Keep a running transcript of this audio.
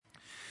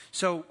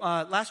So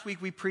last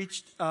week we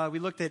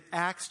looked at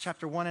Acts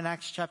chapter 1 and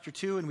Acts chapter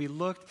 2, and we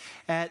looked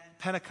at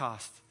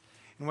Pentecost.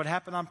 And what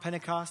happened on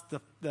Pentecost,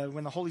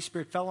 when the Holy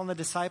Spirit fell on the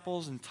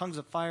disciples and tongues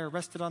of fire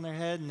rested on their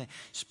head and they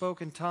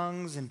spoke in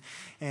tongues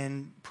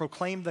and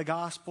proclaimed the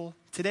gospel.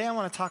 Today I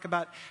want to talk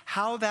about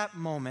how that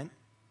moment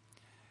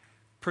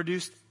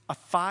produced a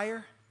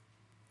fire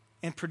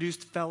and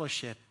produced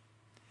fellowship,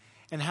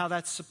 and how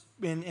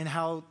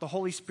how the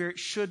Holy Spirit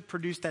should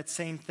produce that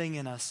same thing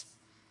in us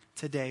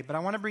today. But I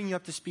want to bring you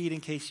up to speed in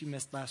case you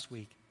missed last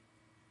week.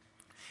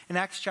 In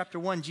Acts chapter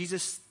 1,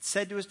 Jesus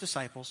said to his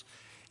disciples,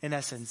 in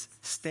essence,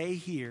 stay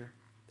here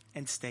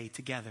and stay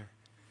together,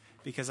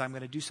 because I'm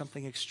going to do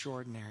something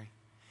extraordinary.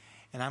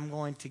 And I'm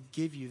going to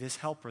give you this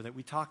helper that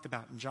we talked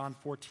about in John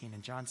 14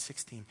 and John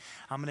 16.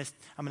 I'm going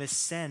to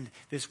send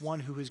this one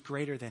who is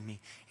greater than me.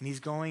 And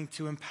he's going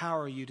to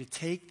empower you to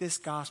take this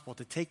gospel,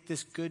 to take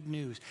this good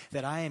news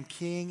that I am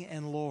King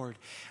and Lord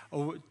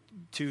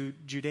to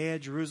Judea,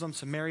 Jerusalem,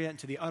 Samaria, and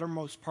to the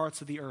uttermost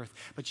parts of the earth.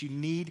 But you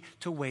need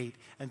to wait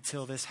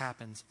until this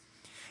happens.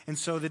 And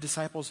so the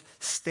disciples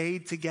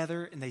stayed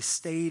together and they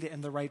stayed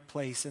in the right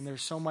place. And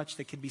there's so much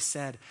that can be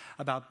said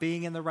about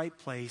being in the right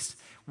place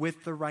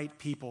with the right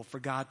people for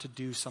God to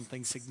do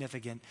something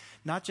significant,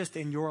 not just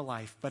in your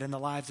life, but in the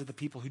lives of the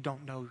people who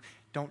don't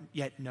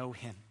yet know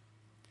him.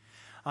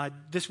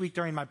 This week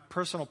during my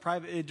personal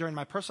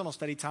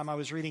study time, I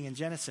was reading in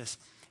Genesis,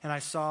 and I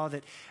saw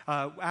that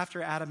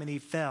after Adam and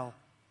Eve fell,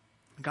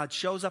 God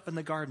shows up in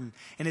the garden,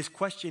 and his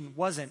question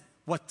wasn't,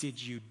 "What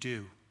did you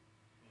do?"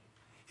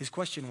 His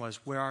question was,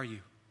 "Where are you?"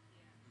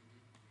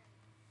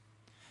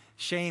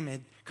 Shame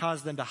had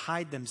caused them to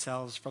hide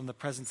themselves from the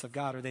presence of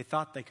God, or they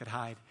thought they could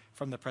hide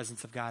from the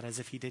presence of God as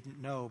if he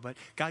didn't know. But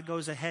God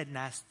goes ahead and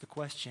asks the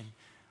question,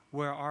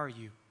 "Where are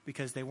you?"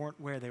 Because they weren't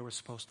where they were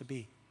supposed to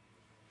be.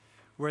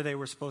 Where they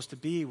were supposed to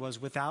be was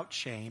without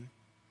shame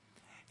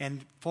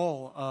and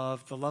full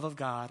of the love of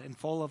God and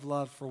full of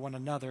love for one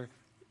another,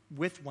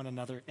 with one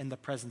another in the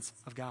presence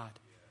of God.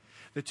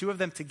 The two of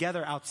them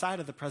together outside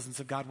of the presence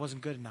of God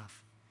wasn't good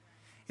enough.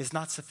 Is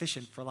not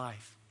sufficient for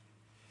life.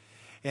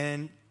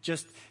 And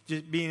just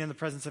being in the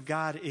presence of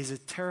God is a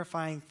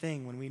terrifying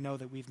thing when we know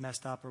that we've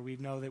messed up or we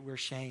know that we're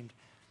shamed.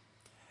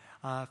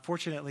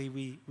 Fortunately,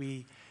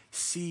 we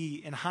see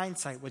in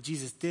hindsight what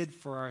Jesus did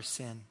for our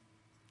sin.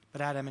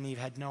 But Adam and Eve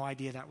had no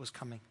idea that was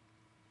coming.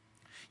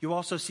 You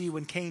also see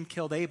when Cain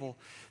killed Abel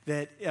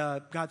that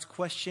God's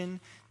question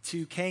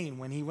to Cain,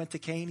 when he went to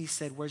Cain, he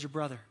said, "Where's your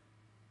brother?"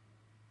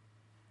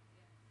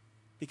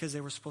 Because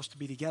they were supposed to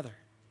be together.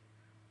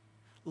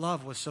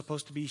 Love was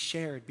supposed to be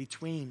shared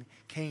between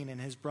Cain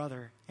and his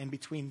brother, and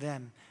between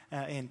them,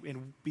 and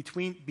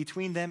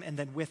between them, and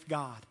then with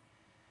God.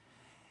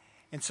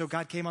 And so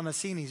God came on the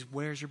scene. He's,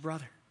 "Where's your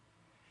brother?"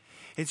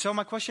 And so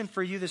my question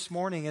for you this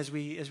morning, as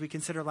we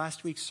consider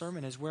last week's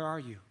sermon, is, where are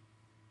you?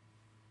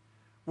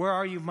 Where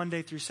are you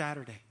Monday through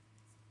Saturday?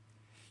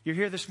 You're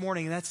here this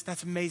morning, and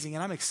that's amazing,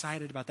 and I'm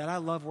excited about that. I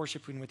love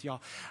worshiping with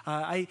y'all.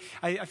 I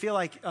feel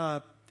like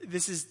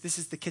this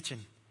is the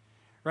kitchen.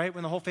 Right?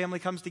 When the whole family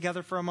comes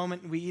together for a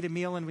moment and we eat a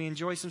meal and we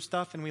enjoy some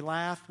stuff and we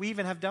laugh. We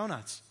even have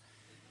donuts.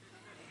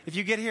 If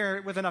you get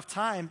here with enough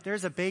time,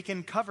 there's a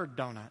bacon-covered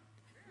donut.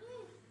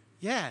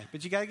 Yeah,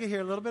 but you got to get here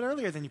a little bit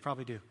earlier than you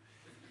probably do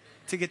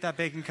to get that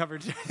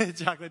bacon-covered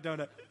chocolate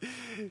donut.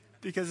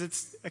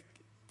 Because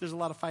there's a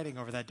lot of fighting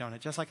over that donut,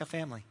 just like a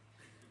family.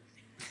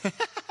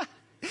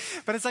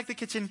 But it's like the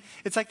kitchen.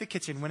 It's like the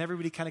kitchen when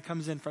everybody kind of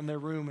comes in from their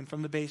room and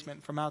from the basement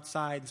and from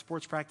outside, and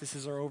sports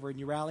practices are over, and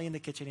you rally in the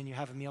kitchen and you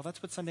have a meal.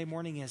 That's what Sunday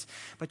morning is.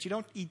 But you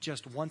don't eat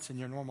just once in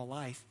your normal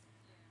life.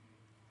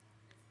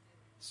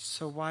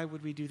 So why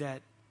would we do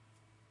that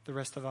the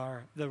rest of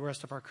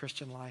our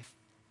Christian life?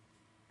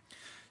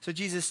 So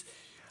Jesus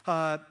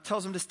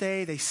tells them to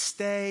stay. They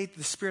stay.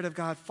 The Spirit of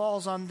God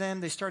falls on them.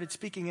 They started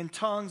speaking in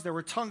tongues. There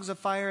were tongues of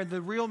fire. And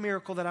the real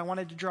miracle that I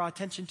wanted to draw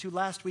attention to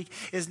last week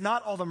is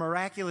not all the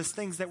miraculous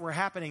things that were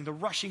happening, the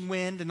rushing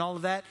wind and all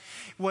of that.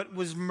 What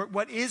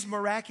is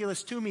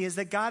miraculous to me is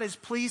that God is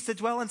pleased to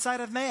dwell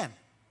inside of man.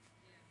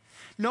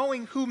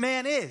 Knowing who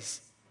man is,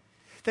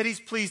 that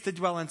he's pleased to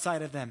dwell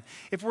inside of them.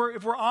 If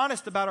we're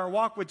honest about our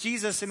walk with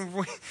Jesus,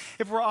 and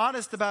if we're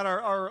honest about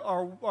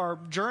our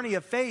journey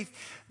of faith,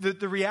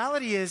 the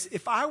reality is,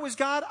 if I was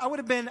God, I would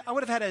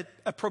have had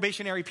a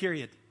probationary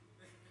period.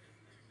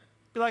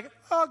 Be like,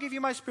 I'll give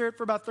you my Spirit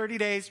for about 30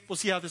 days. We'll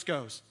see how this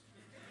goes.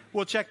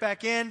 We'll check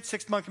back in,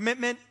 6-month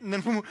commitment, and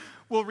then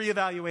we'll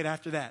reevaluate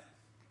after that.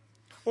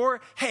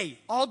 Or, hey,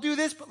 I'll do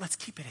this, but let's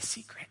keep it a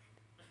secret.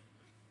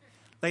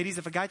 Ladies,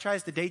 if a guy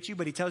tries to date you,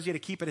 but he tells you to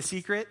keep it a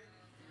secret,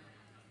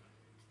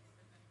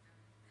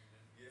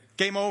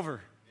 game over.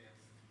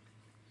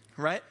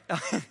 Right?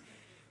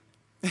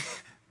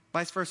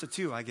 Vice versa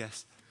too, I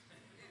guess.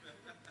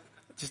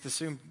 Just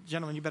assume,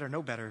 gentlemen, you better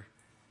know better.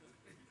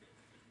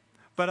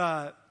 But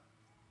I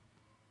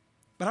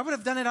would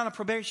have done it on a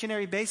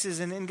probationary basis.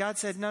 And God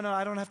said, no,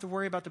 I don't have to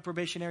worry about the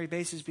probationary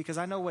basis, because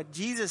I know what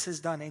Jesus has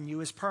done in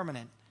you is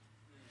permanent.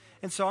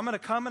 And so I'm going to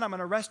come and I'm going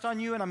to rest on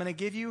you, and I'm going to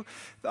give you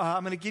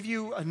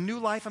a new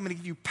life. I'm going to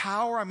give you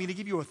power. I'm going to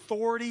give you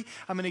authority.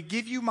 I'm going to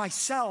give you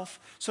myself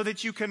so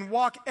that you can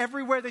walk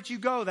everywhere that you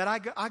go, that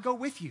I go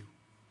with you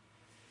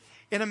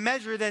in a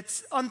measure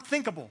that's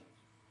unthinkable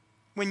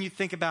when you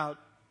think about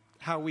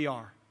how we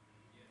are.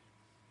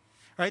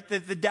 Right?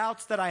 The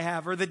doubts that I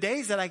have, or the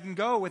days that I can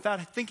go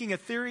without thinking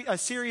a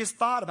serious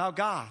thought about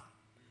God.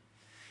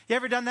 You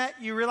ever done that?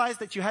 You realize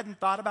that you hadn't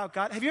thought about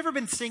God? Have you ever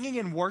been singing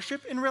in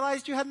worship and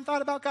realized you hadn't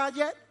thought about God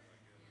yet?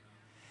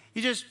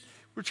 You just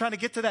were trying to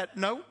get to that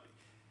note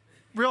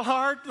real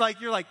hard. Like,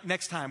 you're like,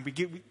 next time.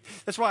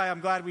 That's why I'm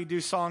glad we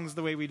do songs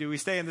the way we do. We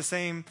stay in the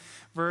same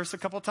verse a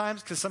couple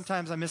times, because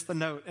sometimes I miss the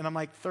note, and I'm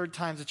like, third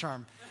time's a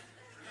charm.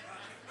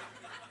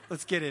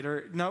 Let's get it.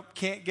 Or, nope,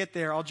 can't get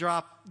there. I'll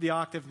drop the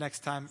octave next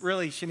time.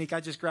 Really, Shanique, I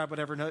just grab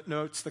whatever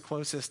note's the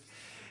closest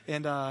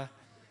and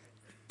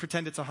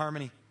pretend it's a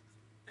harmony.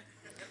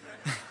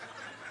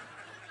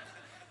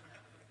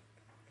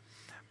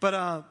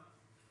 But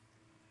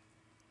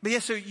yeah,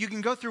 so you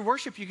can go through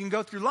worship, you can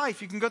go through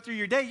life, you can go through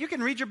your day, you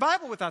can read your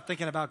Bible without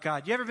thinking about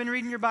God. You ever been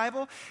reading your Bible?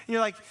 And you're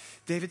like,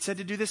 David said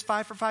to do this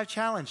 5 for 5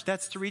 challenge.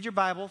 That's to read your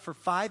Bible for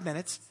 5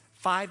 minutes,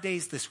 5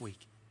 days this week.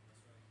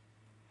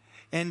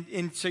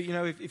 And so,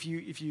 if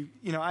you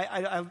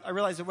I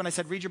realize that when I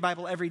said read your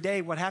Bible every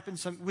day, what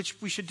happens, which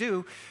we should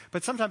do,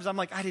 but sometimes I'm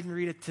like, I didn't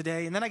read it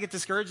today. And then I get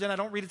discouraged and I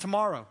don't read it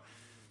tomorrow.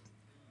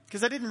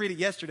 Because I didn't read it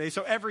yesterday,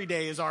 so every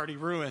day is already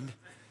ruined.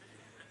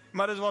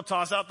 Might as well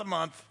toss out the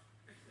month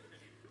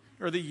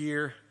or the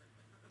year.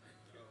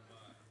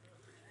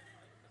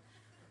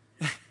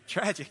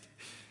 Tragic.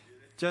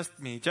 Just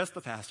me, just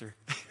the pastor.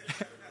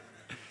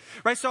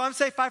 Right, so I'm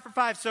saying 5 for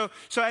 5. So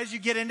as you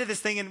get into this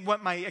thing, and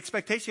what my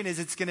expectation is,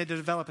 it's going to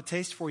develop a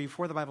taste for you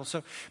for the Bible.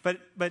 So, but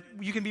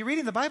you can be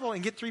reading the Bible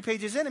and get 3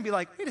 pages in and be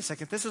like, wait a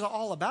second, this is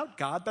all about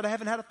God, but I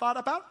haven't had a thought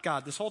about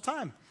God this whole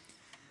time.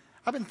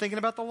 I've been thinking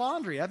about the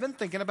laundry. I've been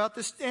thinking about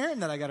this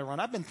errand that I got to run.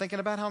 I've been thinking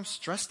about how I'm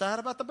stressed out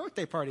about the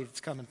birthday party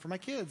that's coming for my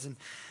kids. And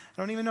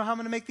I don't even know how I'm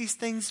going to make these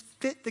things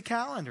fit the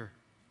calendar.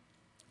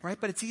 Right?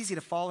 But it's easy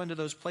to fall into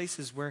those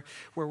places where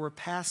we're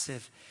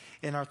passive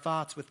in our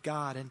thoughts with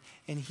God.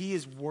 And He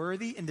is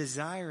worthy and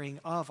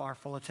desiring of our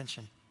full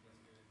attention.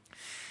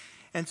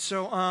 And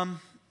so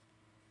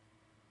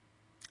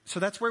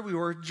that's where we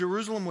were.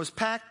 Jerusalem was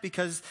packed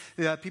because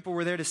people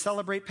were there to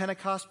celebrate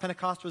Pentecost.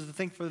 Pentecost was the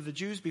thing for the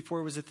Jews before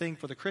it was a thing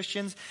for the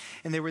Christians.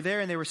 And they were there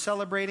and they were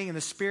celebrating, and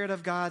the Spirit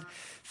of God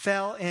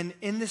fell. And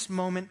in this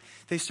moment,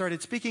 they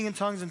started speaking in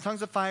tongues and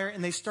tongues of fire.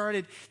 And they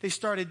started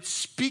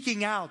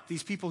speaking out,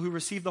 these people who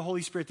received the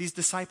Holy Spirit, these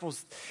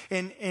disciples.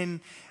 And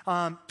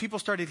people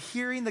started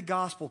hearing the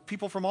gospel.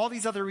 People from all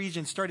these other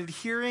regions started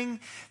hearing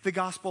the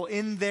gospel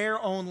in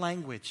their own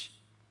language.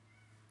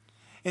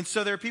 And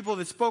so there are people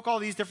that spoke all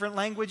these different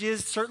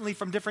languages, certainly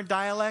from different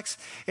dialects,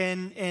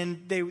 and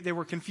they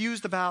were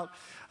confused about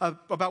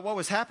what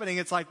was happening.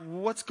 It's like,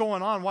 what's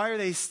going on?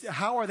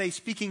 How are they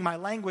speaking my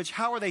language?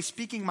 How are they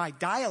speaking my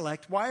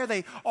dialect? Why are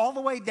they all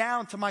the way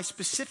down to my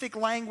specific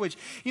language?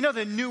 You know,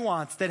 the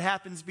nuance that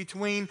happens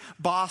between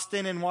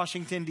Boston and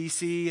Washington,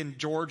 D.C. and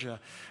Georgia,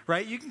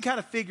 right? You can kind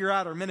of figure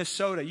out, or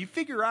Minnesota, you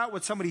figure out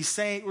what somebody's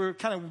saying, or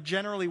kind of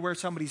generally where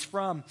somebody's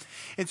from.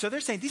 And so they're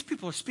saying, these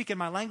people are speaking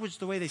my language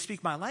the way they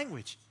speak my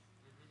language.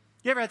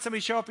 You ever had somebody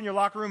show up in your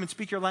locker room and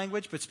speak your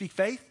language, but speak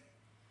faith?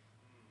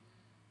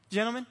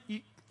 Gentlemen,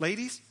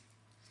 ladies,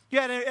 you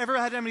ever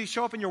had somebody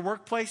show up in your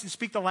workplace and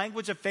speak the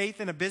language of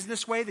faith in a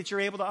business way that you're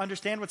able to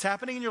understand what's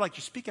happening? And you're like,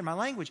 you're speaking my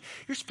language.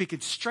 You're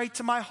speaking straight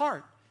to my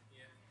heart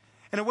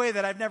in a way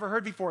that I've never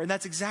heard before. And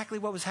that's exactly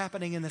what was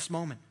happening in this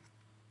moment.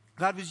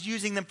 God was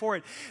using them for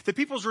it. The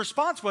people's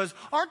response was,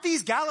 aren't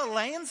these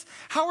Galileans?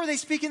 How are they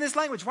speaking this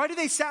language? Why do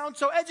they sound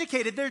so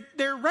educated?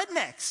 They're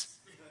rednecks.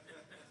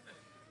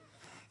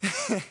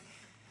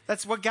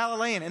 That's what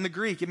Galilean in the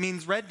Greek, it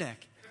means redneck.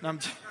 No,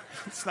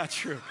 it's not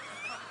true.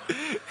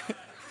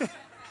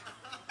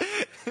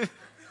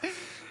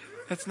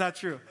 That's not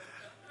true.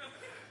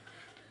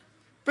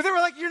 But they were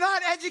like, you're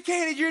not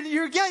educated.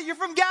 You're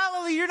from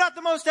Galilee. You're not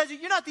the most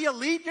educated. You're not the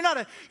elite. You're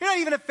not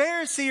even a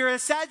Pharisee or a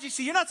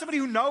Sadducee. You're not somebody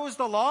who knows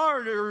the law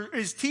or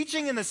is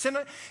teaching in the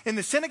synagogue.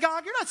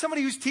 You're not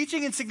somebody who's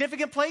teaching in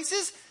significant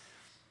places.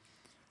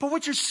 But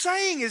what you're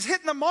saying is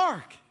hitting the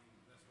mark.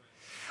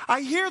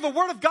 I hear the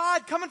word of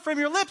God coming from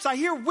your lips. I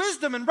hear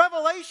wisdom and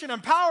revelation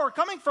and power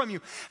coming from you.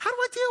 How do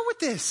I deal with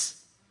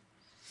this?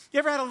 You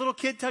ever had a little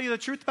kid tell you the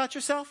truth about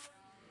yourself?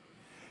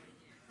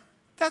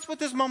 That's what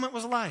this moment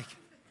was like.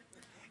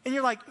 And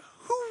you're like,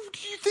 who do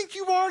you think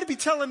you are to be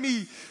telling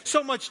me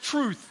so much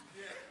truth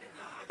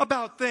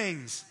about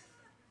things?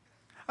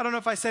 I don't know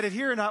if I said it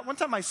here or not. One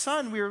time my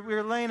son, we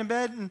were laying in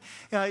bed, and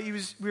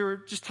we were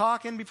just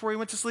talking before he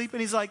went to sleep,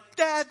 and he's like,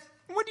 Dad,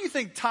 when do you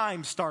think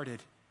time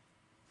started?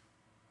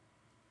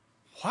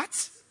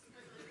 What?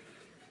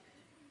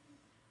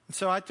 And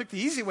so I took the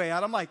easy way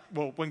out. I'm like,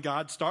 well, when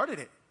God started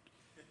it.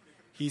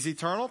 He's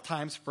eternal.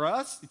 Time's for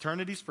us.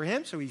 Eternity's for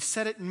him. So he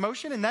set it in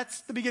motion, and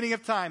that's the beginning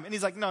of time. And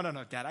he's like, no,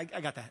 Dad,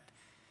 I got that.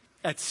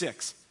 At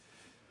 6.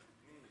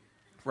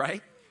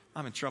 Right?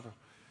 I'm in trouble.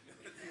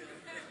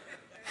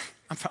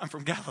 I'm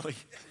from Galilee.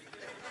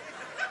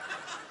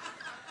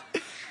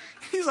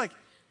 He's like,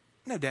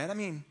 no, Dad, I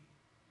mean,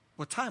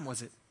 what time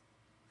was it?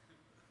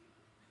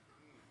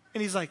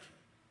 And he's like,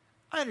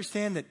 I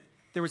understand that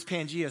there was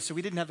Pangea, so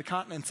we didn't have the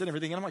continents and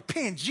everything. And I'm like,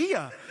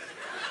 Pangea?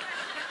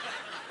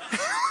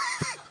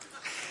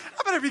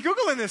 I better be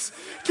Googling this.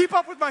 Keep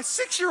up with my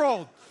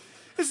 6-year-old.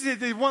 This is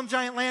the one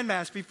giant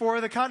landmass before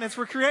the continents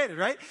were created,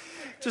 right?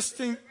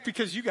 Just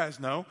because you guys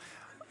know.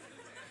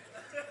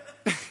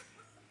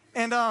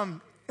 And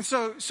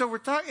so we're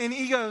talking, and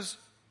he goes,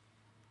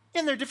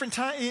 in their different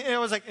time, I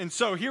was like, and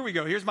so here we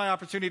go. Here's my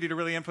opportunity to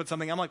really input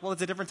something. I'm like, well,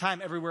 it's a different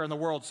time everywhere in the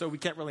world, so we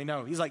can't really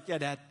know. He's like, yeah,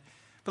 Dad.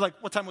 But like,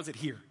 what time was it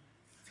here?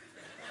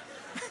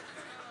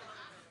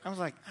 I was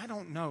like, I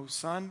don't know,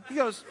 son. He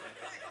goes,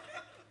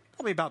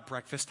 probably about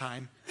breakfast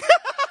time.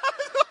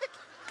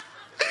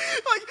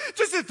 like,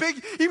 just as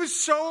big. He was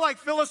so like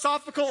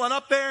philosophical and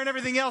up there and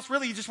everything else.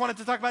 Really, he just wanted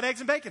to talk about eggs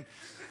and bacon.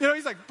 You know,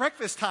 he's like,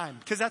 breakfast time,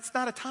 because that's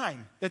not a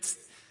time. It's,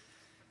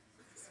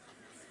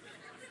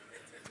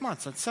 come on,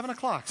 son, 7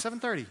 o'clock,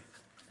 7:30.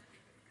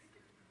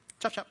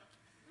 Chop, chop.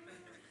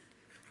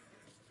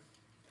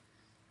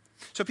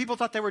 So people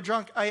thought they were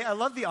drunk. I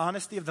love the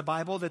honesty of the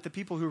Bible, that the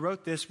people who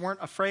wrote this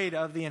weren't afraid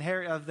of the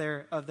of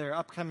their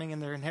upcoming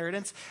and their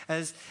inheritance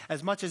as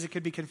much as it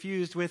could be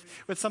confused with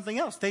something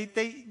else.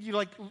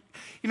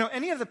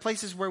 Any of the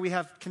places where we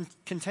have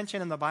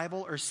contention in the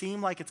Bible or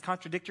seem like it's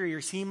contradictory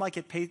or seem like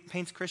it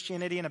paints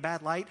Christianity in a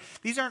bad light,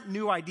 these aren't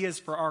new ideas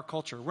for our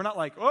culture. We're not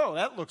like, oh,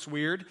 that looks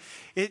weird.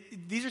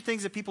 These are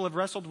things that people have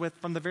wrestled with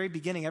from the very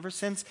beginning, ever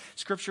since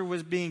Scripture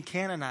was being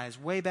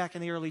canonized way back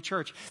in the early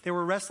church. They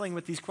were wrestling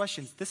with these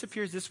questions. This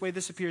appears this way,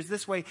 this appears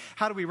this way.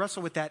 How do we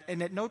wrestle with that?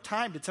 And at no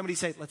time did somebody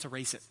say, let's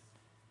erase it.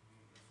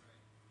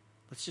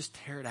 Let's just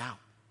tear it out.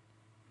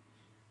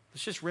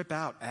 Let's just rip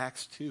out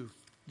Acts 2.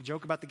 The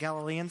joke about the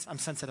Galileans, I'm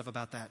sensitive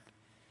about that.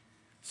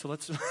 So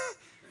let's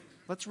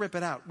rip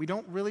it out. We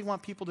don't really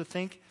want people to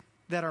think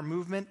that our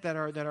movement, that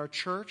our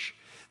church,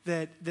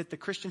 that the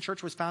Christian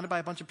church was founded by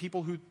a bunch of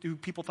people who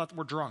people thought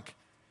were drunk.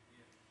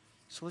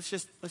 So let's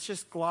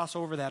just gloss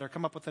over that or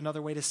come up with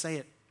another way to say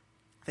it.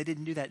 They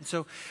didn't do that. And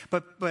so,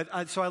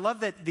 so I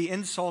love that the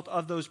insult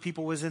of those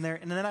people was in there.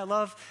 And then I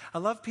love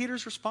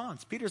Peter's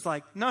response. Peter's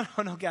like, no,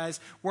 guys,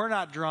 we're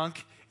not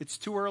drunk. It's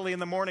too early in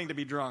the morning to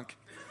be drunk.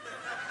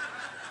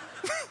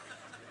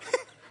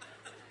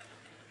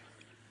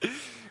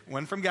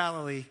 One from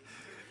Galilee.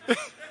 Right?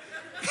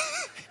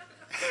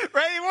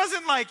 It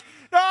wasn't like,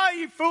 oh,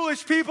 you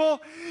foolish people.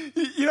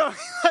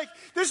 Like,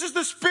 this is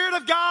the Spirit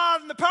of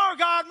God and the power of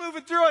God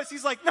moving through us.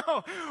 He's like,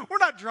 no, we're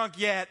not drunk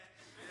yet.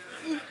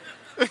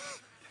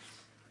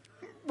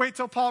 Wait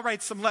till Paul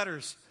writes some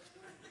letters.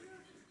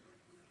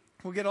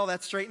 We'll get all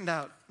that straightened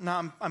out.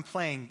 No, I'm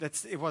playing.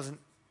 It wasn't.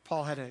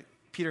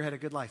 Peter had a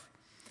good life.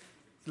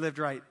 He lived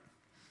right.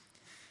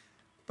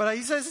 But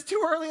he says it's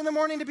too early in the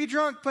morning to be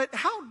drunk. But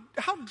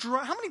how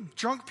many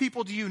drunk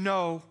people do you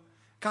know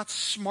got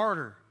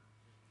smarter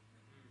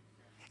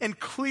and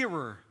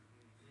clearer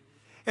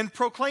and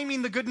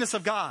proclaiming the goodness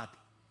of God?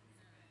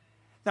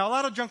 Now, a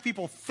lot of drunk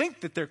people think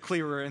that they're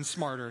clearer and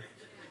smarter.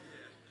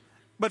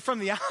 But from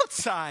the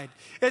outside,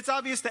 it's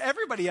obvious to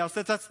everybody else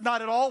that that's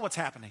not at all what's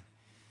happening.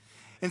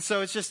 And so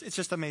it's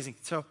just amazing.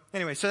 So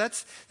anyway, so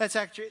that's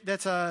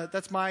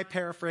my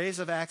paraphrase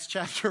of Acts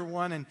chapter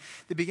 1 and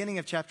the beginning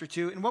of chapter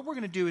 2. And what we're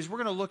going to do is we're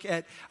going to look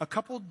at a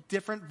couple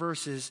different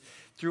verses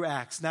through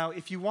Acts. Now,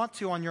 if you want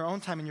to on your own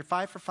time and you're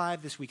 5 for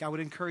 5 this week, I would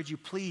encourage you,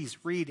 please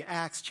read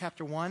Acts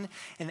chapter 1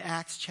 and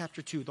Acts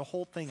chapter 2, the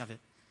whole thing of it.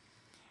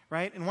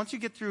 Right? And once you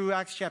get through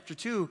Acts chapter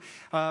 2,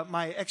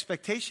 my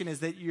expectation is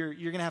that you're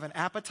going to have an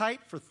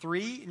appetite for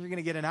 3, and you're going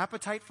to get an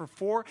appetite for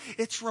 4.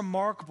 It's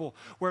remarkable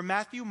where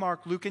Matthew,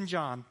 Mark, Luke, and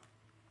John,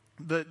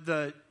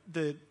 the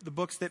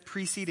books that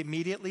precede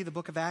immediately the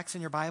book of Acts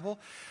in your Bible,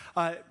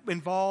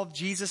 involve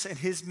Jesus and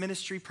his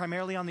ministry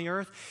primarily on the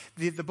earth.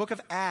 The book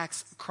of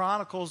Acts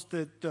chronicles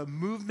the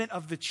movement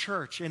of the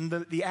church and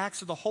the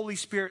acts of the Holy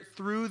Spirit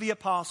through the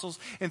apostles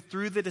and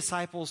through the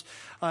disciples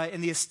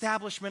and the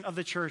establishment of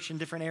the church in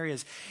different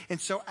areas. And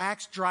so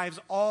Acts drives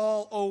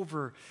all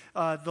over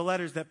the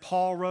letters that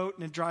Paul wrote,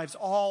 and it drives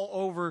all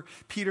over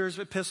Peter's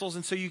epistles.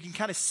 And so you can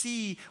kind of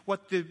see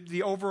what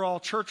the overall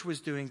church was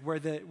doing, where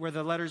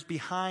the letters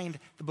behind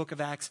the book of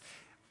Acts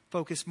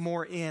focus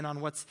more in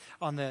on what's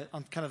on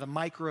kind of the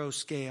micro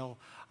scale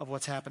of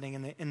what's happening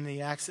in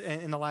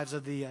the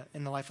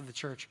life of the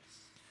church.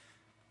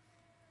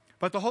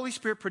 But the Holy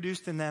Spirit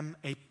produced in them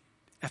a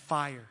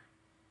fire.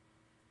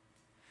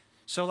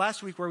 So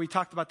last week, where we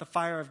talked about the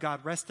fire of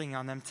God resting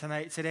on them,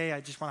 today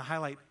I just want to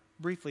highlight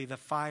briefly the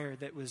fire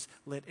that was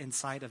lit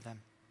inside of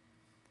them.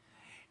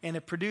 And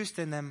it produced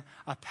in them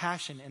a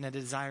passion and a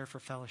desire for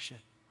fellowship.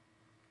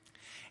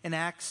 In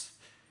Acts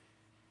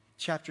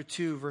chapter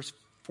 2, verse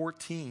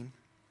 14,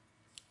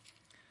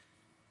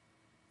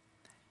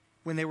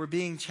 when they were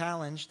being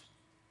challenged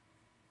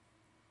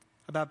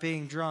about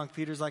being drunk,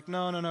 Peter's like,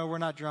 no, we're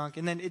not drunk.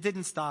 And then it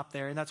didn't stop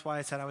there, and that's why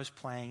I said I was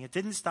playing. It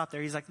didn't stop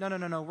there. He's like,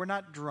 no, we're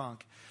not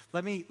drunk.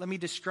 Let me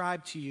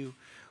describe to you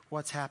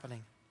what's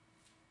happening.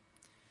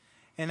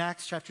 in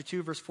Acts chapter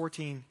 2, verse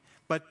 14,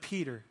 but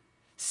Peter,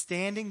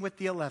 standing with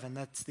the 11,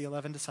 that's the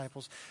 11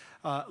 disciples,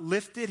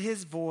 lifted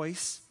his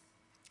voice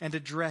and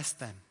addressed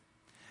them.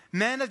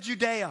 Men of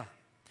Judea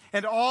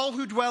and all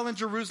who dwell in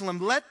Jerusalem,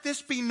 let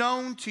this be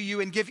known to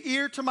you and give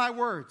ear to my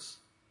words.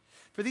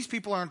 For these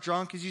people aren't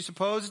drunk, as you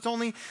suppose. It's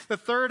only the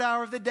third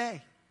hour of the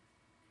day.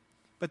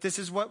 But this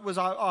is what was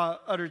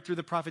uttered through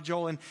the prophet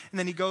Joel. And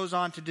then he goes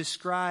on to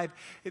describe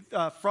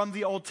from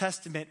the Old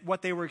Testament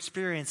what they were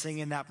experiencing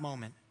in that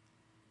moment.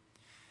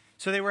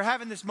 So they were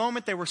having this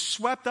moment. They were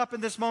swept up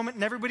in this moment,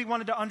 and everybody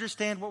wanted to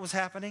understand what was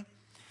happening.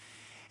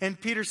 And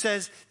Peter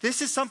says,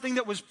 this is something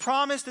that was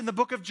promised in the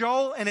book of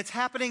Joel, and it's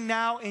happening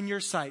now in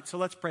your sight. So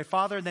let's pray.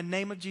 Father, in the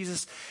name of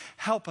Jesus,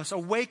 help us,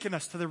 awaken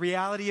us to the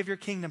reality of your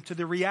kingdom, to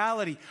the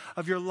reality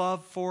of your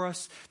love for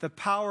us, the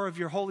power of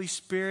your Holy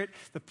Spirit,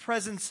 the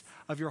presence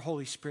of your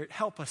Holy Spirit.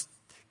 Help us,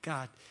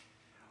 God.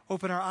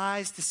 Open our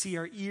eyes to see,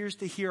 our ears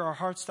to hear, our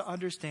hearts to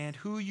understand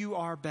who you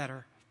are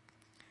better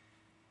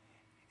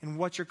and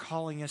what you're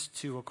calling us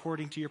to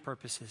according to your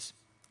purposes.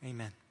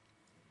 Amen.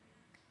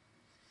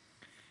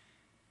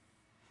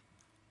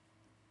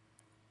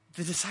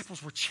 The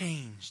disciples were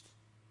changed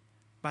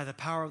by the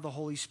power of the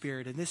Holy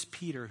Spirit. And this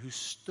Peter who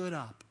stood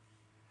up,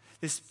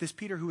 this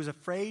Peter who was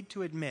afraid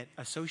to admit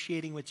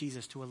associating with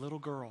Jesus to a little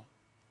girl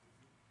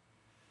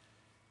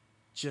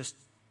just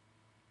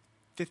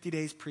 50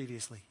 days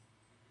previously,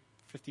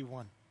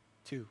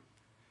 2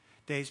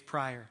 days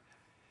prior.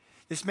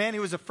 This man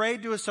who was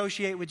afraid to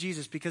associate with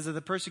Jesus because of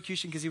the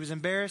persecution, because he was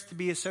embarrassed to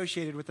be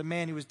associated with a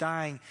man who was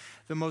dying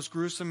the most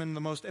gruesome and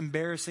the most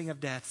embarrassing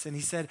of deaths. And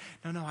he said,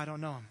 no, I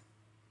don't know him.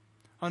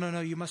 Oh,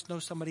 no, you must know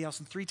somebody else.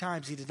 And 3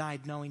 times he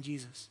denied knowing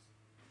Jesus.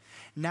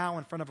 Now,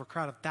 in front of a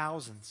crowd of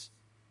thousands,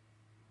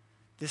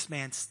 this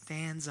man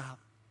stands up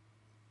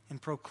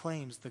and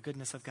proclaims the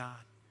goodness of God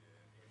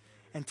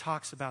and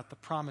talks about the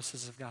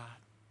promises of God,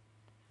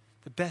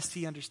 the best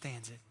he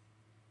understands it.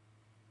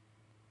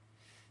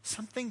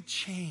 Something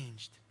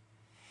changed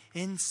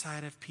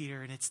inside of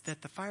Peter, and it's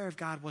that the fire of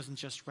God wasn't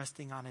just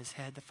resting on his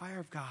head. The fire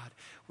of God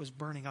was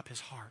burning up his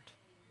heart.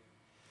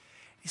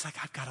 He's like,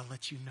 I've got to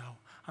let you know.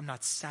 I'm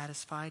not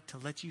satisfied to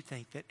let you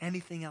think that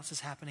anything else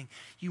is happening.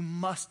 You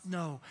must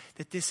know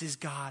that this is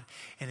God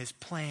and his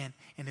plan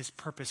and his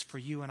purpose for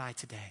you and I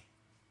today.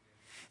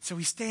 So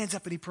he stands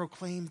up and he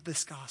proclaimed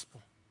this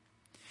gospel.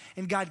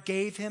 And God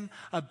gave him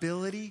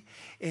ability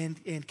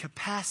and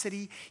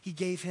capacity. He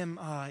gave him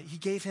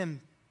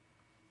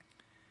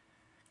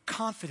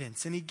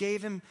confidence, and he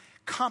gave him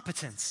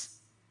competence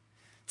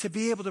to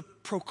be able to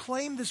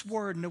proclaim this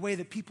word in a way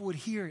that people would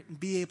hear it and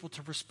be able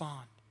to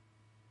respond.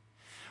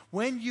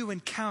 When you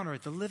encounter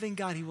the living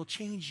God, he will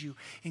change you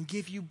and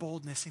give you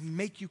boldness and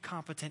make you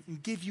competent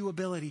and give you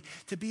ability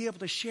to be able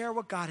to share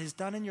what God has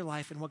done in your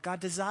life and what God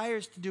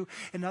desires to do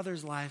in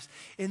others' lives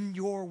in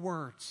your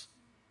words.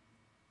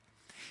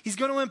 He's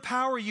going to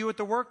empower you at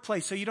the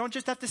workplace, so you don't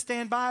just have to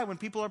stand by when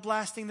people are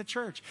blasting the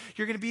church.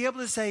 You're going to be able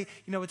to say,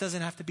 it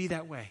doesn't have to be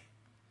that way.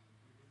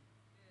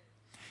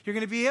 You're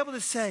going to be able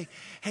to say,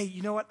 hey,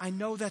 you know what? I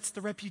know that's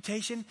the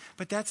reputation,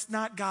 but that's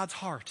not God's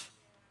heart.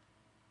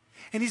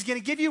 And he's going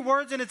to give you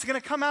words, and it's going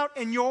to come out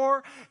in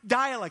your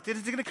dialect. And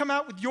it's going to come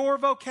out with your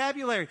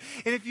vocabulary.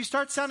 And if you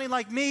start sounding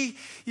like me,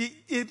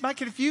 it might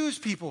confuse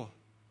people.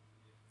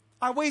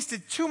 I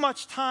wasted too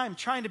much time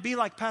trying to be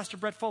like Pastor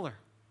Brett Fuller.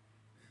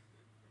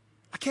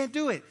 I can't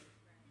do it.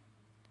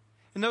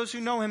 And those who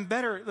know him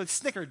better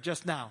snickered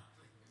just now.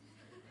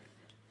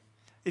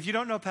 If you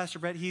don't know Pastor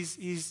Brett,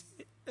 he's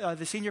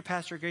the senior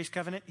pastor at Grace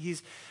Covenant.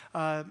 He's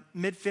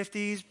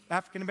mid-50s,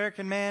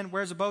 African-American man,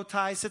 wears a bow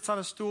tie, sits on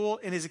a stool,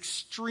 and is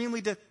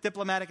extremely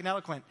diplomatic and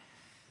eloquent.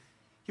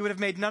 He would have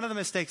made none of the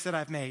mistakes that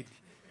I've made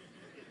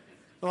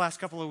the last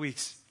couple of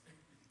weeks.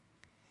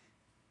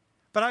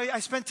 But I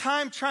spent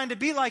time trying to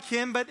be like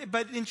him,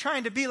 but in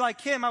trying to be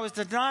like him, I was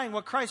denying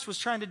what Christ was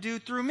trying to do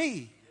through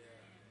me.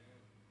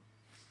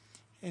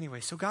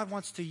 Anyway, so God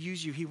wants to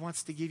use you. He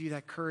wants to give you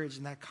that courage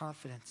and that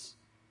confidence.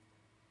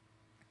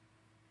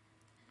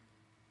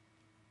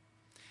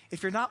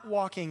 If you're not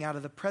walking out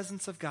of the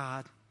presence of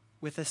God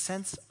with a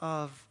sense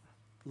of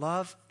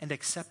love and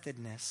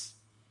acceptedness,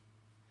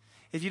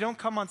 if you don't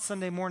come on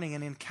Sunday morning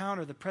and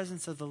encounter the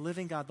presence of the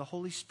living God, the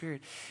Holy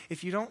Spirit,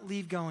 if you don't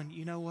leave going,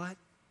 you know what?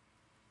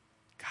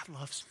 God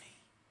loves me.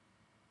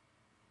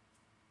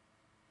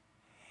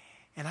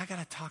 And I got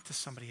to talk to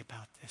somebody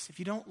about this. If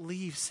you don't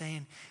leave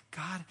saying,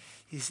 God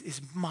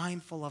is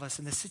mindful of us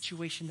in the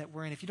situation that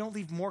we're in, if you don't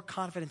leave more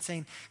confident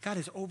saying, God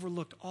has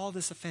overlooked all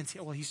this offense.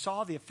 Well, he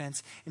saw the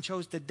offense and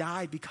chose to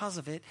die because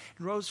of it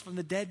and rose from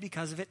the dead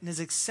because of it and has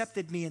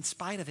accepted me in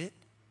spite of it.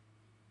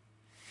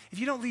 If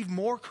you don't leave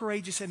more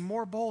courageous and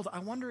more bold, I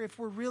wonder if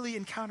we're really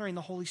encountering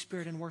the Holy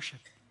Spirit in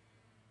worship.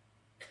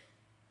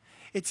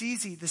 It's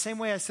easy, the same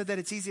way I said that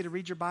it's easy to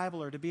read your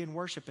Bible or to be in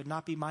worship and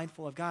not be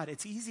mindful of God.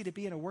 It's easy to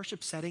be in a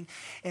worship setting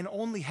and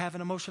only have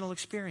an emotional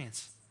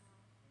experience.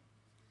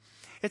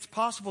 It's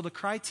possible to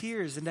cry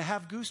tears and to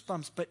have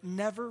goosebumps, but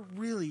never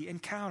really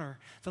encounter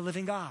the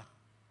living God.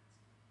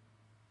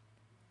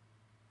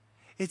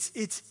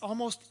 It's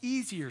almost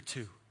easier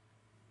to.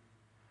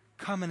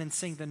 come in and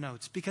sing the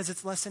notes because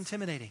it's less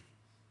intimidating.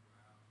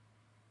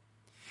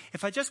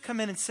 If I just come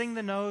in and sing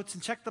the notes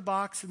and check the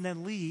box and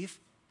then leave,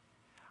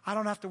 I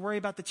don't have to worry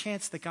about the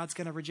chance that God's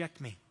going to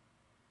reject me.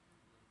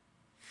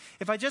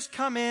 If I just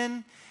come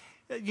in,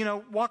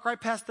 walk right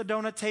past the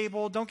donut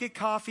table, don't get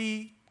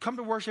coffee, come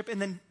to worship,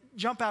 and then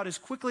jump out as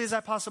quickly as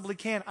I possibly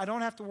can, I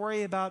don't have to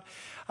worry about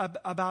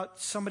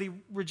somebody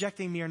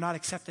rejecting me or not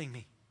accepting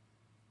me.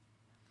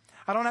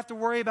 I don't have to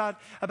worry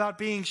about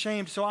being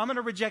shamed, so I'm going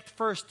to reject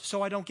first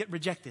so I don't get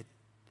rejected.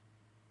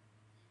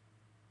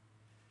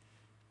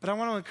 But I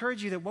want to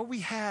encourage you that what we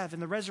have in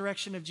the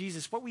resurrection of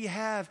Jesus, what we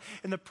have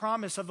in the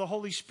promise of the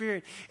Holy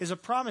Spirit is a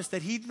promise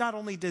that He not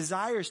only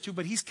desires to,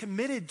 but He's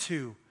committed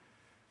to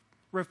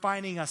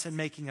refining us and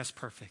making us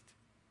perfect.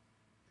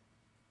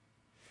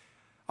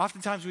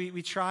 Oftentimes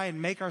we try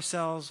and make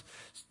ourselves,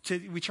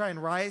 we try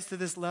and rise to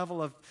this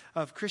level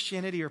of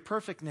Christianity or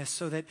perfectness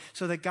so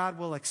that God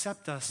will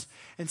accept us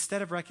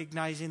instead of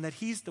recognizing that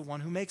He's the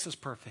one who makes us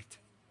perfect.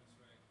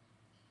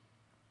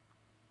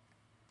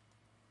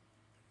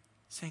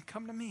 Saying,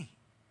 come to me.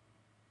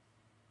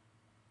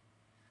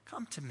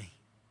 Come to me.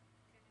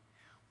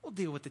 We'll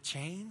deal with the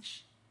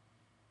change.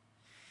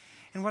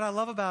 And what I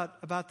love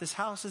about this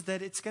house is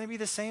that it's going to be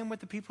the same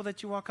with the people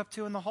that you walk up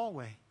to in the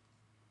hallway.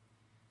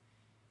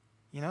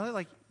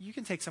 You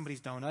can take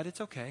somebody's donut.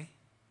 It's okay.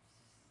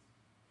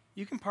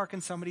 You can park in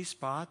somebody's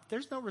spot.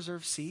 There's no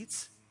reserved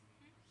seats.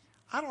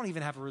 I don't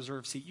even have a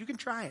reserved seat. You can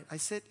try it. I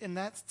sit in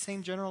that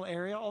same general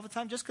area all the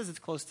time just because it's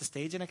close to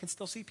stage and I can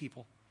still see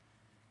people.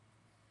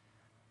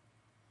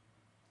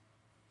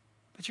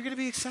 But you're going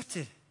to be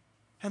accepted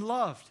and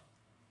loved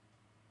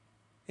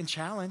and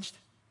challenged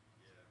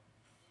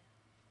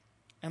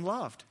and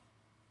loved.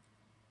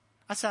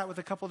 I sat with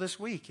a couple this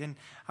week, and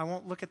I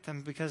won't look at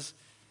them because.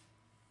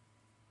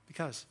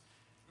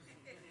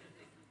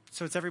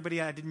 So it's everybody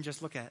I didn't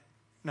just look at.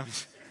 No.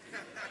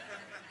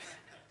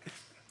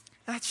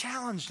 And I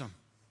challenged them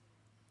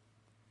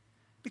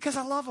because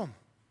I love them.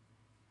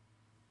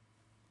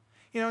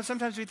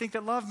 Sometimes we think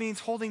that love means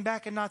holding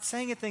back and not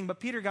saying a thing, but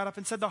Peter got up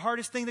and said the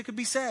hardest thing that could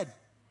be said.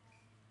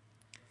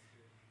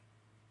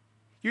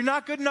 You're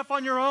not good enough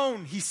on your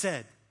own, he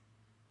said.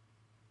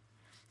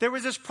 There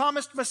was this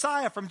promised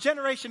Messiah from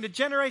generation to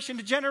generation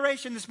to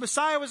generation. This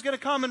Messiah was going to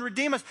come and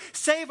redeem us,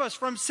 save us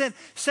from sin,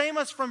 save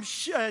us from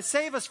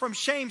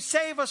shame,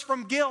 save us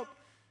from guilt.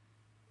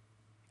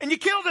 And you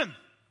killed him.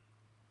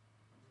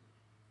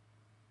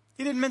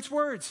 He didn't mince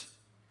words.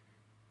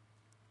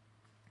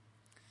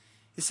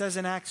 It says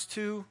in Acts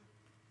 2,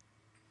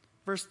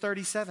 verse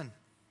 37,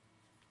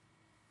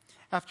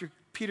 after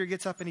Peter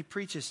gets up and he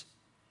preaches,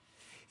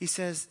 he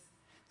says,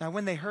 now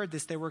when they heard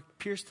this, they were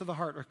pierced to the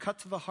heart or cut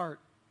to the heart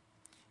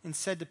and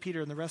said to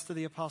Peter and the rest of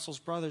the apostles,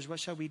 brothers, what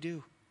shall we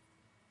do?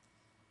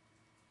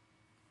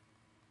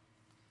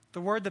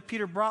 The word that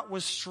Peter brought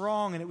was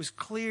strong and it was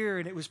clear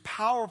and it was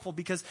powerful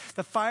because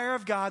the fire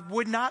of God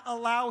would not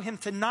allow him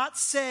to not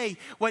say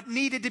what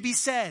needed to be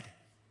said.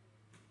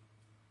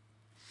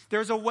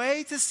 There's a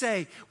way to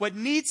say what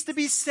needs to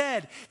be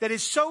said that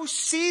is so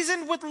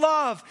seasoned with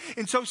love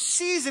and so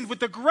seasoned with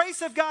the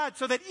grace of God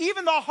so that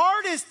even the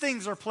hardest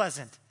things are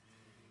pleasant.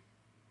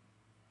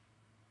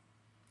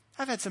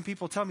 I've had some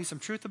people tell me some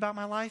truth about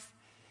my life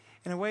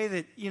in a way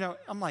that,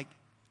 I'm like,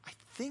 I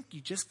think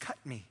you just cut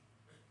me.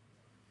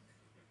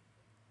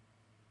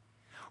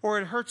 Or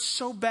it hurts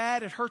so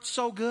bad, it hurts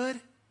so good.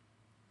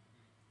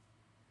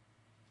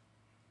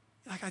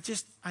 Like,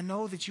 I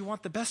know that you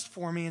want the best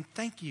for me and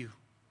thank you.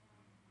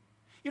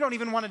 You don't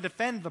even want to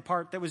defend the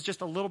part that was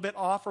just a little bit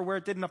off or where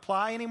it didn't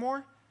apply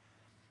anymore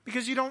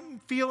because you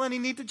don't feel any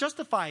need to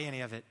justify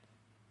any of it.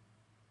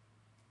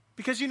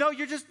 Because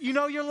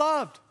you're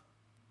loved.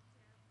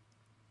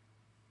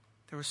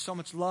 There was so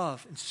much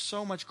love and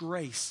so much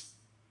grace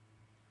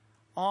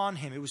on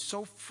him. It was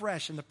so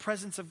fresh in the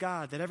presence of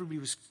God that everybody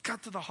was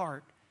cut to the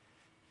heart.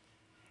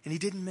 And he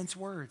didn't mince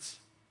words.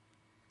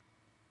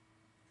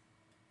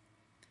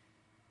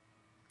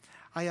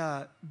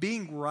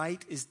 Being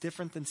right is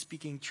different than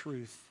speaking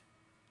truth.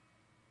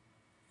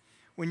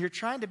 When you're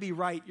trying to be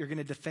right, you're going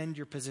to defend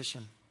your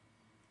position.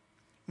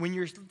 When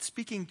you're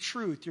speaking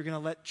truth, you're going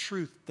to let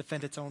truth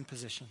defend its own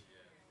position.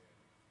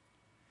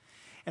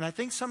 And I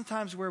think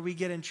sometimes where we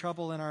get in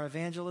trouble in our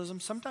evangelism,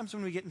 sometimes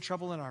when we get in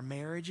trouble in our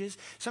marriages,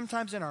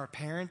 sometimes in our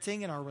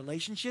parenting and our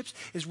relationships,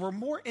 is we're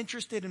more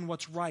interested in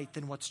what's right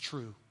than what's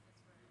true.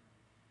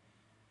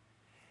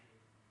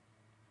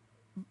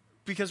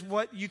 Because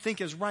what you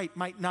think is right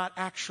might not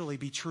actually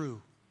be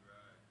true.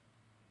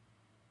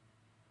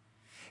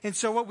 And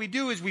so what we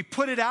do is we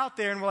put it out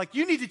there and we're like,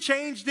 you need to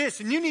change this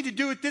and you need to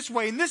do it this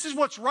way and this is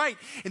what's right.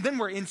 And then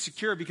we're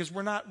insecure because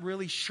we're not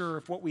really sure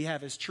if what we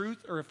have is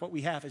truth or if what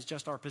we have is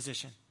just our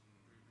position.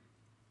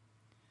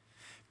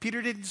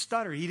 Peter didn't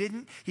stutter. He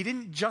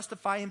didn't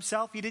justify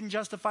himself. He didn't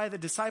justify the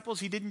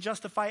disciples. He didn't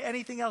justify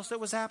anything else that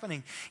was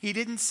happening. He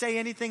didn't say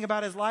anything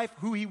about his life,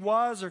 who he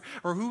was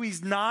or who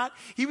he's not.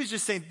 He was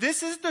just saying,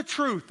 this is the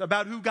truth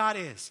about who God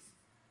is.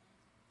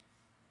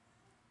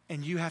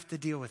 And you have to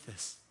deal with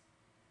this.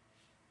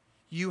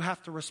 You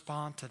have to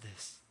respond to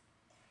this.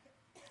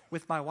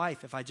 with my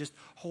wife, if I just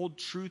hold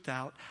truth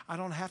out, I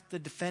don't have to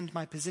defend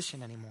my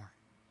position anymore.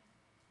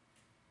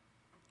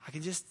 I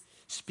can just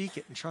speak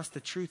it and trust the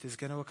truth is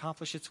going to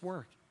accomplish its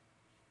work.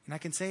 And I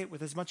can say it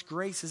with as much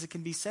grace as it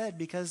can be said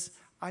because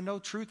I know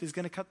truth is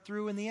going to cut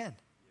through in the end.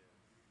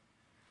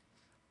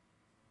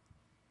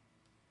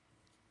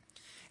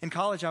 In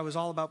college, I was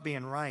all about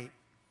being right.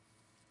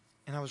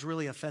 And I was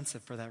really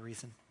offensive for that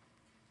reason.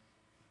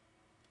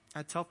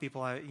 I'd tell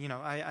people,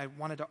 I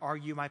wanted to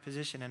argue my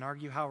position and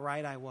argue how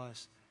right I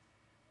was.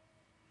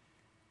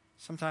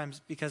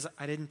 Sometimes because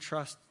I didn't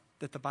trust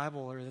that the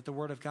Bible or that the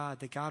Word of God,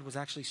 that God was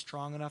actually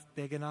strong enough,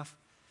 big enough,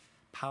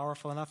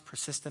 powerful enough,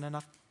 persistent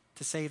enough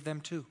to save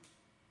them too.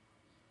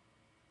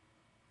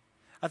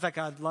 I thought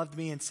God loved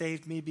me and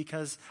saved me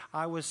because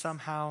I was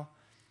somehow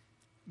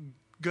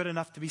good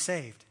enough to be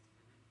saved.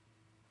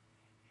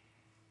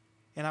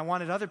 And I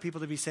wanted other people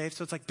to be saved,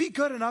 so it's like, be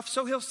good enough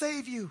so he'll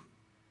save you.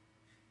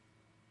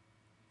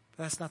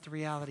 But that's not the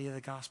reality of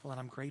the gospel, and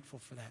I'm grateful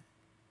for that.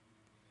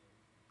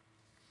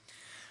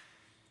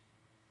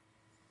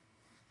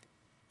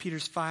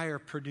 Peter's fire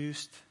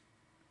produced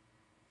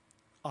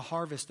a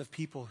harvest of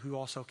people who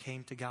also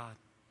came to God.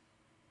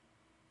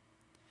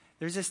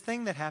 There's this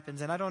thing that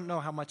happens, and I don't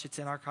know how much it's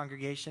in our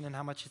congregation and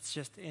how much it's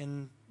just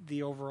in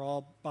the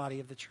overall body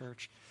of the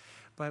church,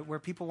 but where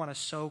people want to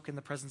soak in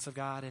the presence of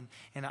God,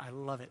 and I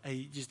love it.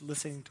 Just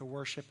listening to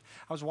worship.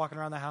 I was walking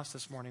around the house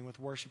this morning with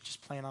worship,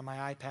 just playing on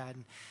my iPad,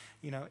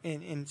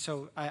 and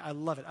so I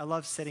love it. I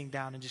love sitting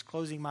down and just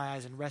closing my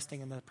eyes and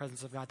resting in the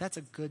presence of God. That's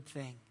a good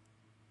thing.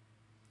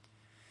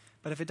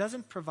 But if it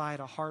doesn't provide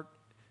a heart,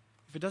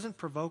 if it doesn't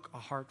provoke a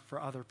heart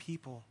for other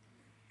people,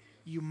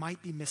 you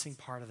might be missing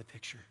part of the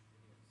picture.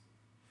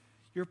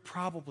 You're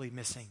probably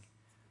missing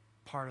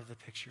part of the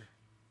picture.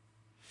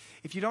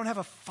 If you don't have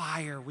a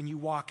fire when you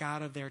walk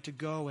out of there to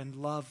go and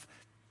love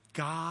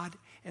God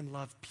and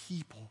love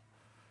people,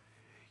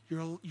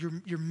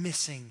 you're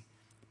missing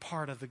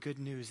part of the good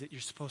news that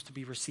you're supposed to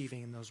be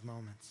receiving in those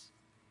moments.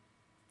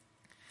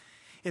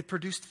 It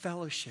produced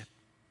fellowship.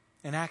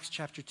 In Acts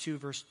chapter 2,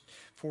 verse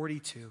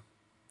 42,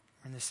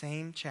 in the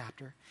same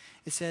chapter,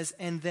 it says,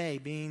 and they,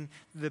 being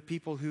the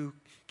people who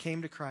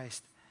came to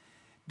Christ,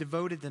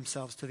 devoted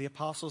themselves to the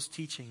apostles'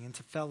 teaching and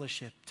to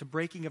fellowship, to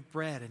breaking of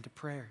bread and to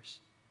prayers.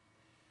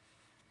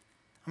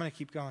 I'm going to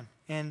keep going.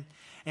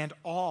 And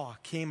awe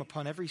came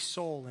upon every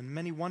soul, and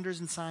many wonders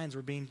and signs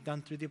were being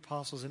done through the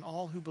apostles, and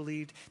all who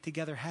believed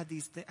together had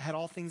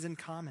all things in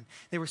common.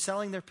 They were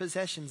selling their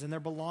possessions and their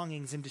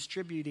belongings and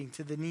distributing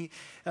to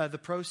the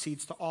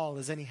proceeds to all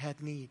as any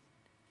had need.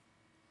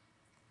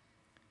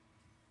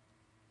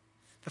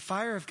 The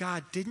fire of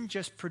God didn't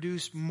just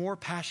produce more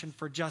passion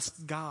for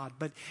just God,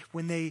 but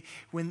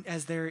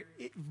as their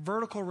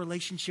vertical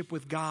relationship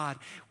with God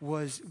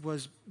was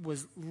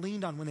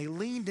leaned on, when they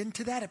leaned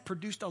into that, it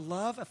produced a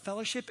love, a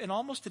fellowship, and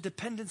almost a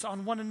dependence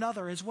on one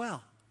another as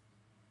well.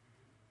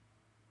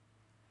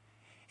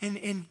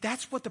 And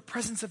that's what the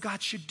presence of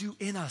God should do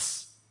in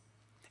us.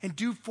 And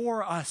do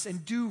for us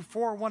and do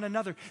for one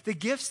another. The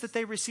gifts that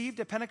they received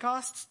at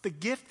Pentecost, the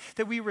gift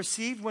that we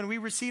received when we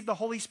received the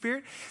Holy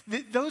Spirit,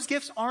 those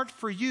gifts aren't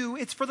for you,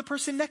 it's for the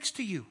person next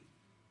to you.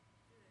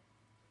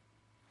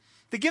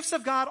 The gifts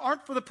of God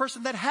aren't for the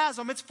person that has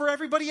them, it's for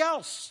everybody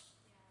else.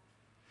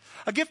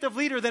 A gift of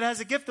leader that has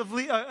a gift of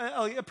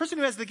a person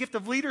who has the gift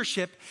of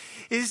leadership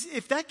is,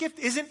 if that gift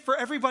isn't for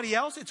everybody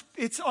else,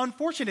 it's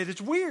unfortunate,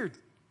 it's weird.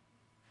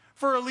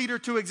 For a leader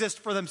to exist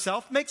for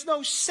themselves makes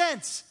no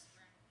sense.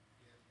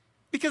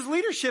 Because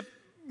leadership,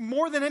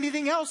 more than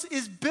anything else,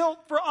 is built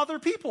for other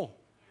people.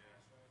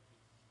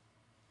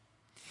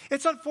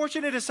 It's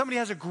unfortunate if somebody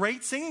has a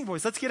great singing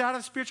voice. Let's get out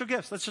of spiritual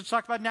gifts. Let's just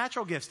talk about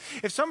natural gifts.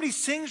 If somebody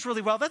sings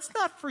really well, that's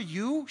not for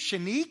you,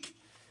 Shanique.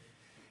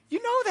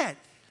 You know that.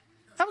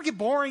 That would get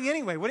boring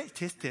anyway. Wouldn't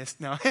it?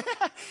 Tisk. No.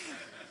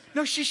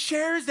 No, she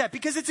shares that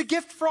because it's a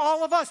gift for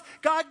all of us.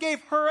 God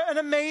gave her an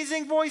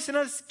amazing voice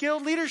and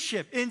skilled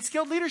leadership.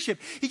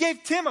 He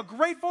gave Tim a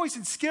great voice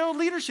and skilled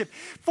leadership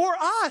for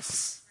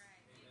us.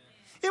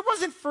 It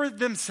wasn't for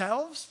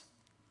themselves.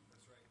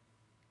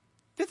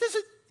 That's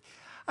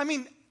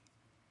right.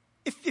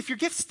 If your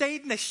gift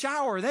stayed in the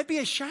shower, that'd be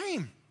a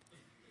shame.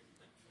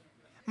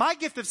 My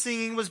gift of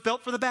singing was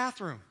built for the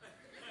bathroom.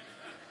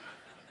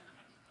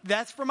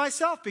 That's for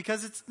myself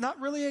because it's not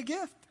really a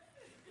gift.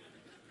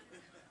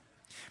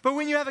 But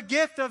when you have a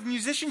gift of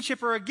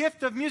musicianship or a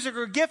gift of music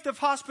or a gift of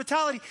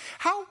hospitality,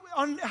 how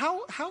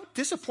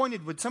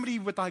disappointed would somebody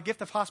with a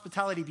gift of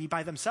hospitality be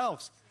by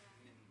themselves?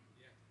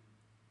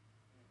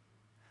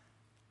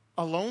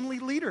 A lonely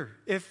leader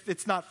if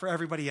it's not for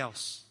everybody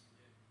else.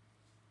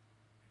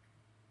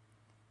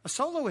 A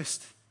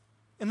soloist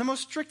in the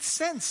most strict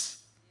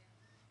sense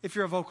if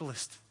you're a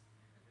vocalist.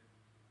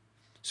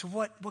 So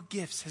what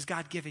gifts has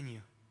God given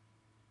you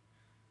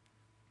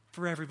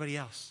for everybody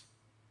else?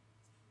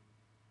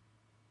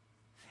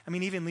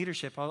 Even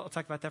leadership, I'll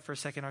talk about that for a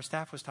second. Our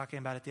staff was talking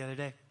about it the other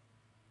day.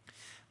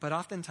 But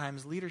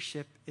oftentimes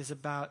leadership is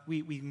about,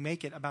 we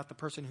make it about the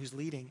person who's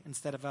leading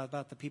instead of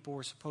about the people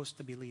we're supposed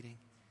to be leading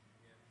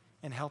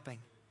and helping.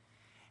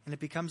 And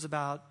it becomes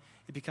about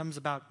It becomes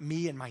about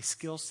me and my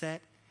skill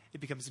set.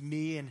 It becomes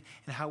me and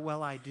how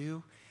well I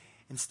do,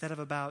 instead of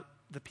about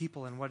the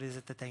people and what is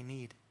it that they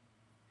need.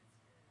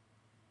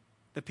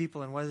 The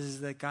people and what is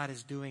it that God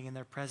is doing in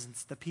their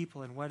presence. The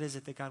people and what is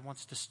it that God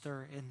wants to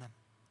stir in them.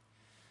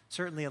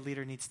 Certainly a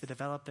leader needs to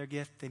develop their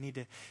gift. They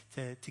need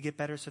to get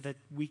better so that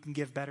we can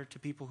give better to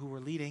people who we're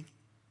leading.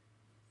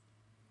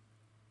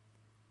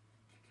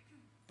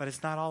 But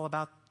it's not all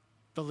about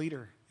the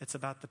leader. It's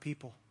about the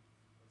people.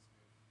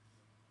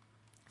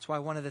 That's why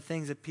one of the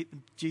things that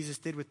Jesus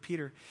did with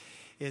Peter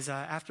is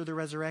after the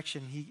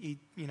resurrection,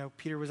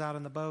 Peter was out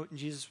on the boat and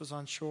Jesus was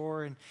on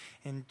shore,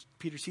 and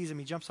Peter sees him.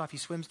 He jumps off. He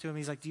swims to him.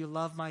 He's like, "Do you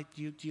love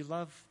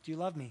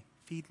me?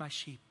 Feed my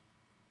sheep."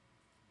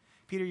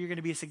 Peter, you're going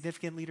to be a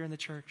significant leader in the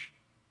church.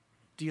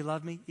 Do you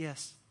love me?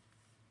 Yes.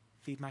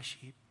 Feed my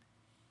sheep.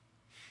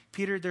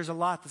 Peter, there's a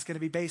lot that's going to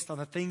be based on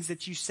the things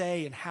that you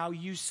say and how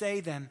you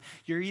say them.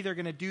 You're either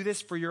going to do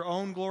this for your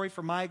own glory,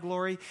 for my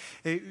glory.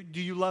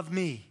 Do you love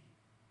me?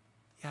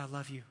 Yeah, I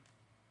love you.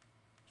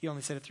 He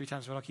only said it 3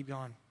 times, but I'll keep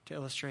going to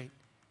illustrate.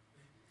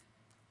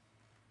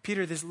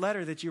 Peter, this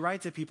letter that you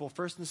write to people,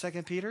 1st and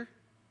 2nd Peter,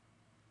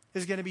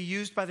 is going to be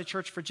used by the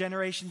church for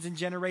generations and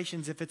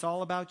generations. If it's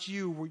all about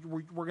you,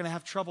 we're going to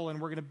have trouble,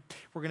 and we're going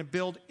to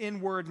build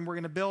inward, and we're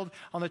going to build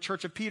on the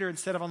church of Peter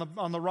instead of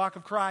on the rock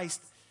of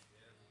Christ.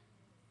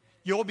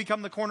 You'll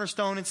become the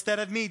cornerstone instead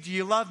of me. Do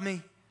you love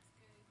me?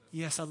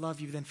 Yes, I love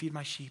you. Then feed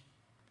my sheep.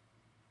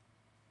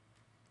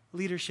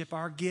 Leadership,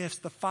 our gifts,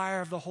 the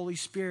fire of the Holy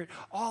Spirit,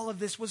 all of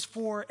this was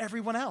for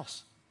everyone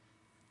else.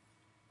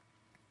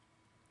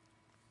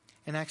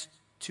 In Acts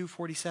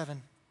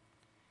 2:47,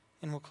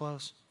 and we'll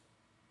close.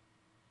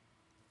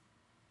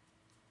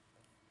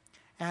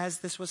 As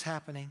this was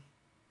happening,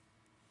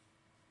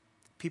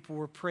 people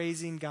were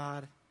praising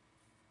God.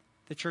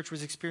 The church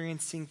was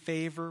experiencing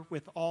favor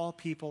with all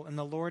people, and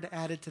the Lord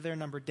added to their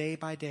number day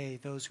by day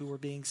those who were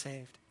being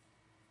saved.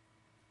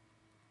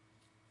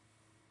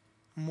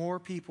 More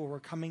people were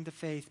coming to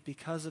faith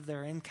because of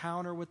their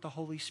encounter with the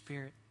Holy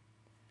Spirit.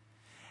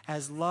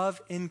 As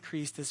love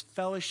increased, as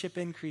fellowship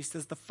increased,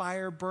 as the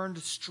fire burned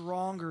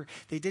stronger,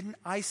 they didn't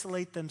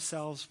isolate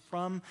themselves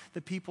from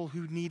the people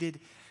who needed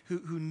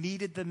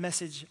the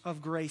message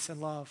of grace and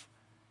love.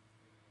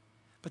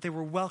 But they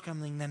were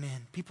welcoming them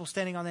in. People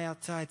standing on the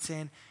outside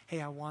saying,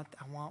 "Hey, I want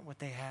what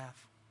they have."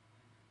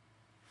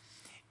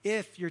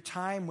 If your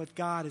time with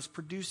God is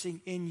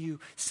producing in you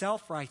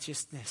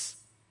self-righteousness,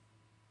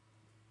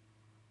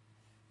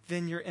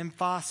 then your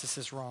emphasis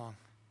is wrong.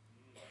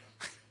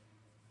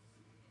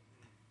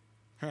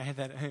 Right?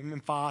 That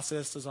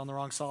emphasis is on the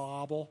wrong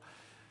syllable.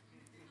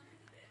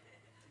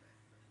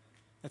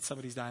 That's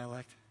somebody's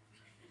dialect.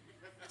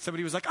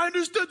 Somebody was like, "I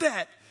understood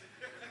that."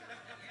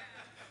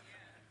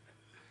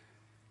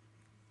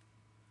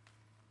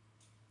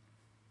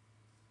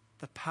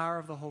 The power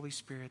of the Holy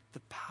Spirit,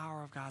 the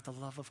power of God, the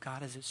love of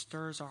God, as it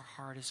stirs our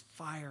heart, as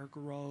fire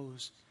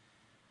grows,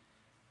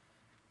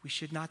 we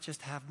should not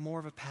just have more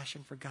of a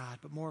passion for God,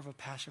 but more of a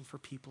passion for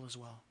people as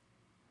well.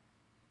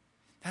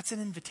 That's an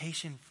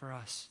invitation for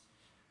us,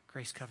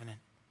 Grace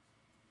Covenant.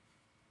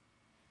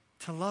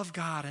 To love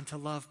God and to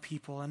love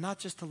people, and not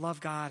just to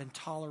love God and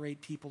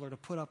tolerate people or to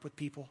put up with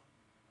people.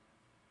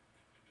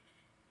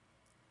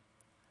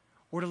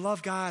 Or to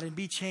love God and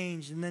be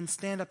changed and then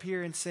stand up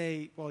here and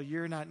say, "Well,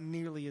 you're not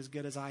nearly as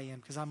good as I am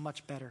because I'm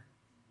much better."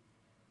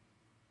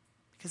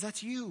 Because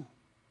that's you.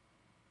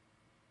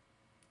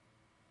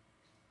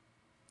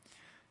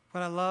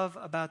 What I love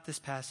about this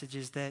passage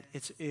is that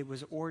it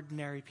was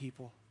ordinary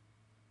people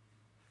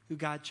who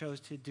God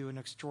chose to do an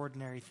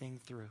extraordinary thing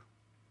through.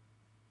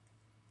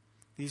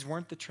 These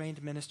weren't the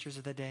trained ministers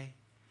of the day.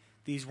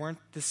 These weren't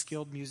the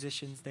skilled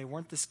musicians. They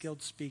weren't the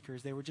skilled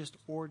speakers. They were just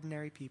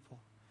ordinary people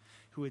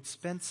who had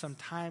spent some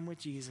time with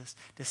Jesus,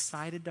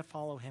 decided to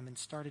follow him, and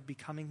started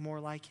becoming more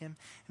like him.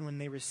 And when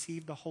they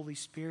received the Holy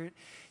Spirit,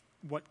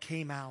 what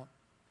came out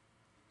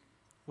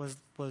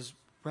was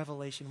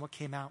revelation. What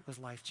came out was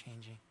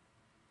life-changing.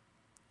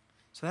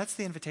 So that's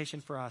the invitation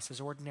for us as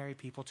ordinary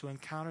people to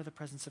encounter the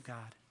presence of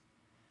God.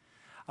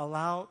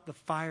 Allow the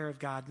fire of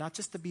God not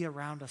just to be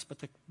around us, but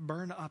to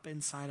burn up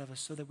inside of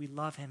us so that we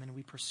love him and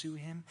we pursue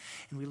him,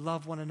 and we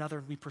love one another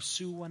and we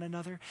pursue one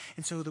another,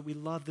 and so that we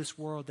love this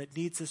world that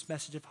needs this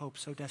message of hope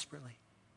so desperately.